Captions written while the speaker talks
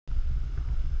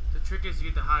trick is to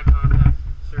get the high contact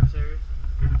surface areas.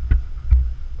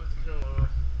 Once you know,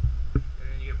 and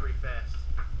then you get pretty fast.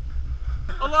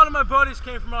 A lot of my buddies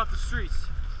came from off the streets.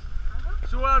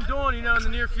 So what I'm doing, you know, in the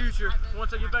near future,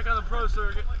 once I get back on the pro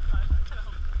circuit,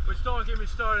 which don't get me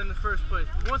started in the first place,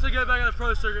 but once I get back on the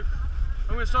pro circuit,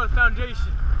 I'm going to start a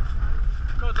foundation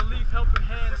called the Leif Helping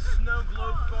Hands Snow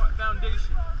Globe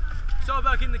Foundation. It's all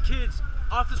about getting the kids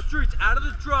off the streets, out of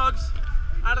the drugs,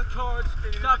 out of the cards,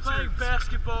 stop playing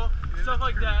basketball, stuff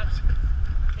like that,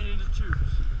 and into tubes.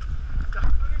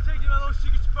 I'm going to take you to my little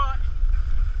secret spot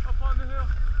up on the hill.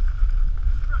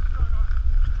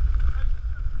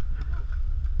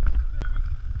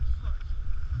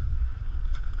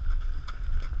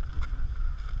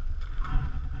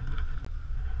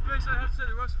 I have to say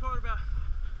the roughest part about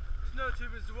snow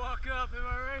tubing is to walk up, am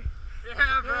I right?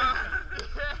 Yeah, bro.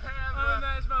 Yeah, Yeah, other than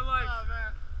that, it's my life. Oh,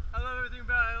 man. I love everything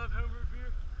about it. I love homebrew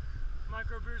beer.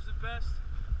 Micro beer is the best.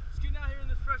 Just getting out here in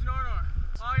this fresh R&R.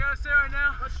 All I gotta say right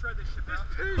now, let's shred this shit, bro.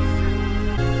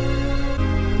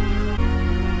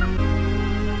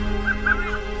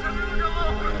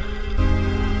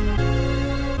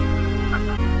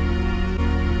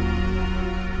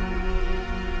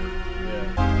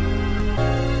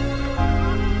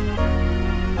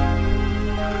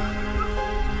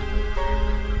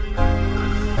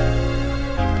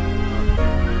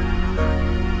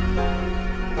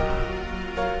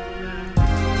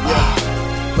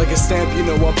 Like a stamp, you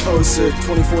know I'm posted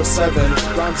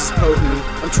 24/7, rhymes is potent.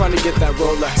 I'm trying to get that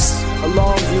Rolex. A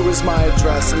long view is my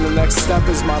address, and the next step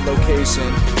is my location.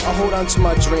 I hold on to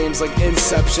my dreams like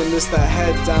Inception. This that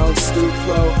head down, stoop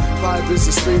flow. Vibe is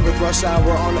a street with rush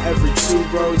hour on every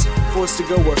tube roads. Forced to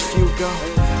go where few go.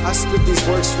 I spit these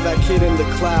works for that kid in the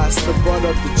class, the butt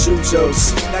of the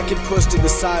chujos. That kid pushed to the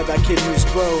side, that kid who's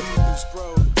bro.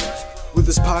 With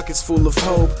his pockets full of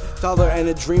hope, dollar and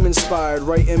a dream inspired,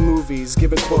 writing movies,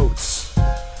 giving quotes.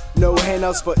 No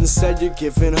handouts, but instead you're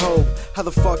giving hope. How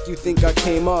the fuck you think I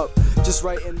came up? Just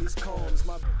writing these poems.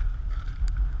 Old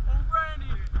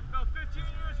Randy, about 15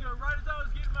 years ago, right as I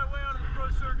was getting my way onto the pro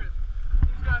circuit,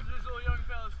 these guys, these little young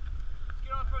fellas,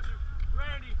 get on the pro circuit.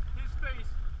 Randy, his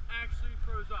face actually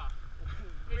froze off.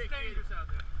 It's dangerous out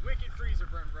there. Wicked freezer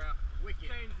burn, bro. Wicked.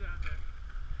 Dangerous out there.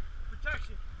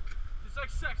 Protection. Just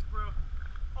like sex, bro.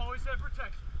 Always have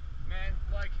protection. Man,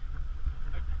 like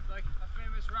a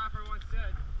famous rapper once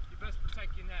said, you best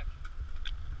protect your neck.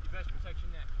 You best protect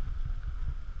your neck.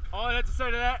 All I have to say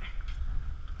to that,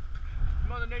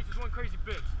 Mother Nature's one crazy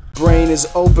bitch. Brain is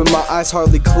open, my eyes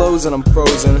hardly close and I'm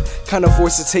frozen. Kinda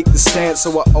forced to take the stance,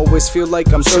 so I always feel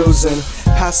like I'm chosen.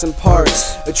 Passing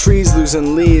parts, a tree's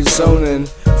losing leaves, zoning.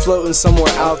 Floating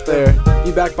somewhere out there,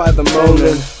 you back by the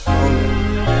moaning.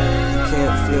 You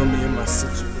can't feel me in my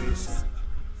situation.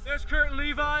 There's Kurt and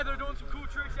Levi, they're doing some cool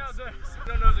tricks out there. I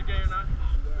don't know if they're gay or not.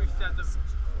 We accept them.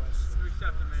 We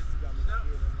accept them, man.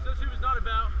 So tube is not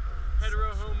about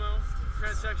hetero, homo,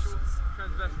 transsexual,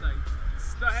 transvestite.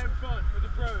 It's about having fun with the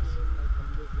bros.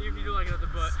 Even if you do like it at the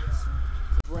butt.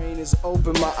 Brain is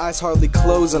open, my eyes hardly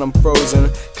close and I'm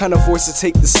frozen. Kinda forced to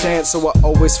take the stance, so I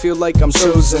always feel like I'm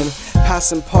chosen.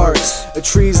 Passing parts, a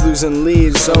tree's losing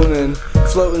leaves, zoning.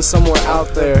 Floating somewhere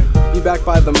out there, you back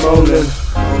by the moaning.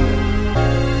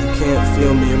 You can't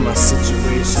feel me in my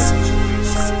situation.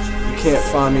 You can't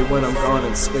find me when I'm gone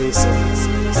in space.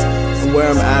 And where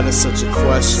I'm at is such a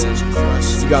question.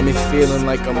 You got me feeling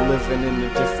like I'm living in a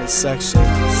different section.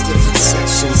 Different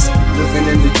sections, living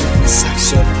in a different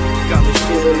section. You got me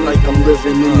feeling like I'm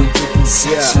living in a different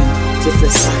section.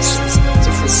 Different sections,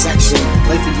 different section.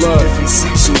 Life in different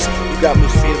sections. You got me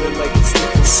feeling like it's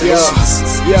different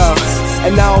sections. Yeah.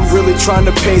 And now I'm really trying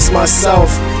to pace myself,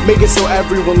 make it so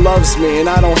everyone loves me and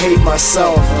I don't hate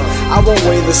myself. I won't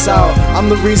weigh this out, I'm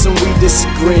the reason we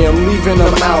disagree. I'm leaving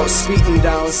them out, speeding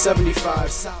down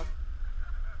 75 South.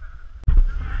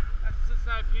 That's the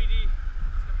Cincinnati PD.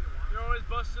 They're always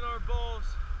busting our balls.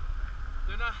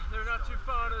 They're not too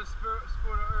fond of the sport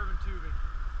of urban tubing.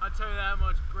 I'll tell you that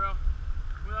much, bro.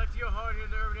 We like to go hard here in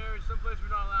the urban areas. Some places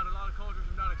we're not allowed. A lot of cultures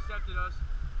have not accepted us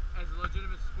as a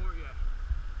legitimate sport yet.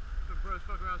 Some bros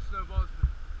fuck around with snowballs, but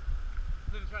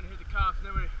they're trying to hit the cops.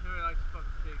 Nobody likes to fuck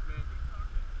with pigs, man.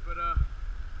 But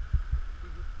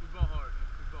we ball hard.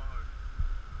 We ball hard.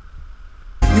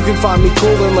 You can find me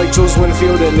cooling like Jules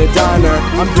Winfield in a diner.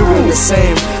 I'm doing the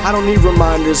same, I don't need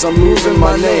reminders, I'm moving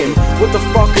my name. What the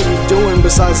fuck are you doing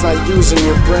besides not using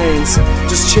your brains?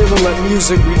 Just chill and let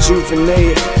music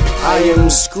rejuvenate. I am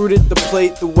screwed at the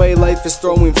plate, the way life is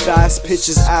throwing fast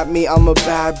pitches at me. I'm a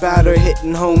bad batter,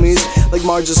 hitting homies like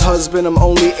Marge's husband. I'm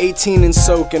only 18 and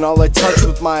soaking, all I touch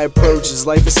with my approaches.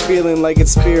 Life is feeling like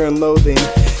it's fear and loathing.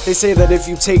 They say that if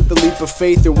you take the leap of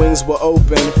faith, your wings will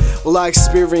open. Well, I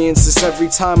experience this every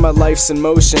time my life's in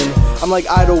motion. I'm like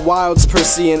Idlewild's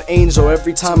Percy and Angel.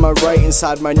 Every time I write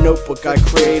inside my notebook, I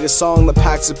create a song that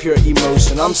packs a pure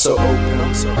emotion. I'm so open,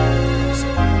 I'm so open.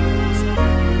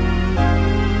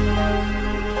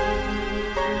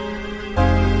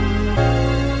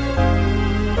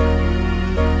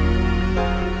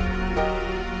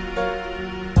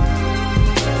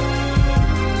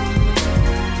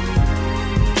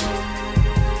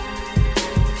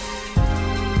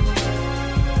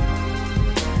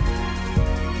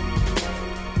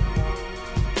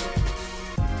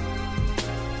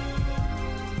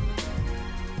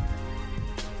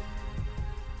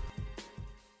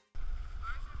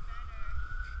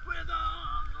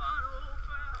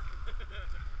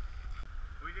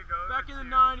 Back in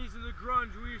the 90s in the grunge,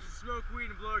 we used to smoke weed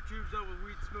and blow our tubes out with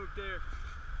weed smoke there.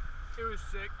 It was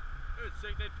sick. It was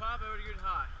sick. They'd pop, I would get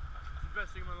high. It's the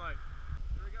best thing of my life.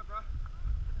 Here we go, bro.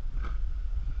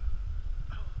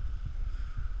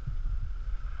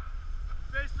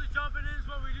 Basically, jumping in is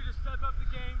what we do to step up the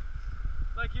game.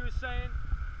 Like he was saying,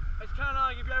 it's kind of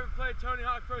like if you ever played Tony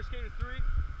Hawk Pro Skater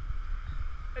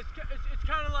 3. It's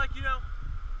kind of like, you know,